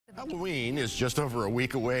Halloween is just over a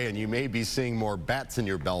week away, and you may be seeing more bats in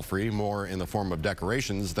your belfry, more in the form of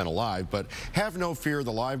decorations than alive. But have no fear,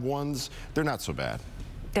 the live ones, they're not so bad.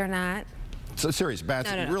 They're not? So serious,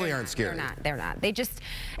 bats really aren't scary. They're not. They just,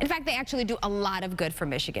 in fact, they actually do a lot of good for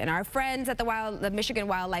Michigan. Our friends at the Michigan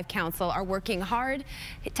Wildlife Council are working hard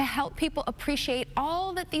to help people appreciate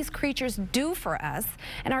all that these creatures do for us.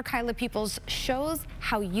 And our Kyla Peoples shows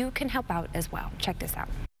how you can help out as well. Check this out.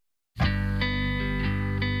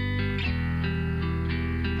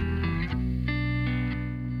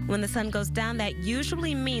 When the sun goes down, that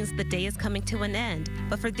usually means the day is coming to an end.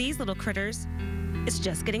 But for these little critters, it's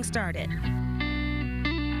just getting started.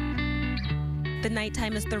 The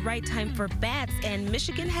nighttime is the right time for bats, and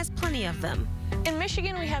Michigan has plenty of them. In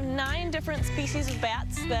Michigan, we have 9 different species of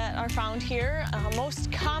bats that are found here.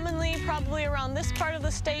 Most commonly, probably around this part of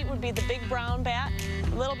the state, would be the big brown bat.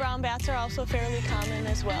 Little brown bats are also fairly common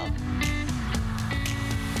as well.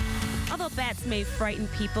 Although bats may frighten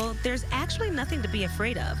people, there's actually nothing to be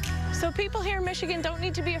afraid of. So people here in Michigan don't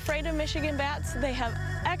need to be afraid of Michigan bats. They have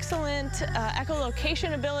excellent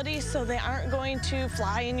echolocation abilities, so they aren't going to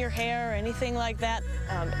fly in your hair or anything like that.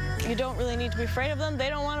 You don't really need to be afraid of them. They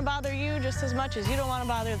don't want to bother you just as much as you don't want to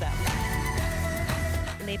bother them.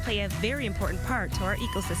 And they play a very important part to our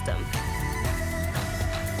ecosystem.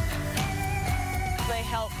 They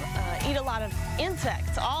help eat a lot of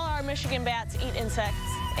insects. All our Michigan bats eat insects,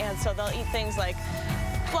 and so they'll eat things like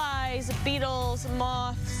flies, beetles,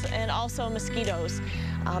 moths, and also mosquitoes.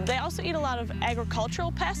 They also eat a lot of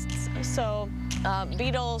agricultural pests, so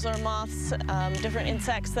beetles or moths, different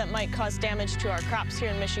insects that might cause damage to our crops here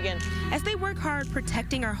in Michigan. As they work hard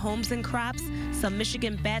protecting our homes and crops, some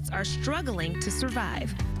Michigan bats are struggling to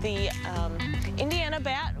survive. The Indiana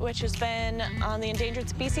bat, which has been on the endangered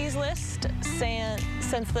species list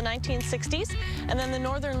since the 1960s, and then the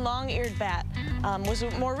northern long-eared bat was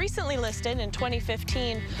more recently listed in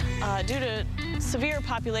 2015 due to severe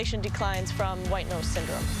population declines from white nose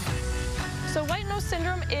syndrome. So white nose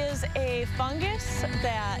syndrome is a fungus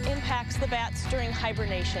that impacts the bats during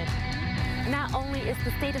hibernation. Not only is the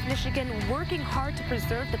state of Michigan working hard to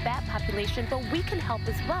preserve the bat population, but we can help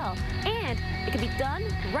as well. And it can be done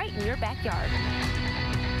right in your backyard.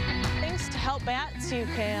 Things to help bats: you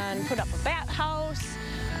can put up a bat house.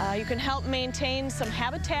 You can help maintain some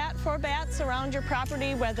habitat for bats around your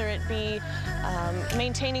property, whether it be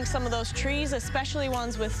maintaining some of those trees, especially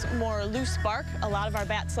ones with more loose bark. A lot of our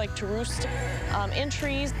bats like to roost in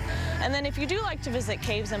trees. And then if you do like to visit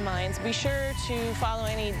caves and mines, be sure to follow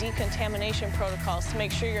any decontamination protocols to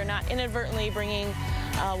make sure you're not inadvertently bringing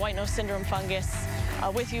white nose syndrome fungus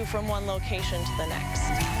with you from one location to the next.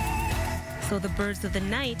 So the birds of the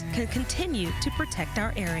night can continue to protect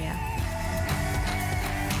our area.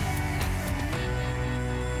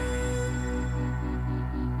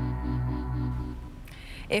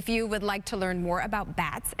 If you would like to learn more about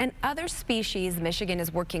bats and other species Michigan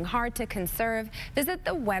is working hard to conserve, visit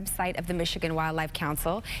the website of the Michigan Wildlife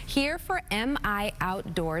Council, here for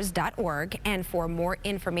mioutdoors.org. And for more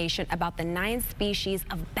information about the 9 species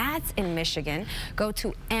of bats in Michigan, go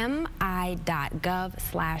to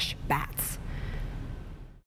mi.gov/bats.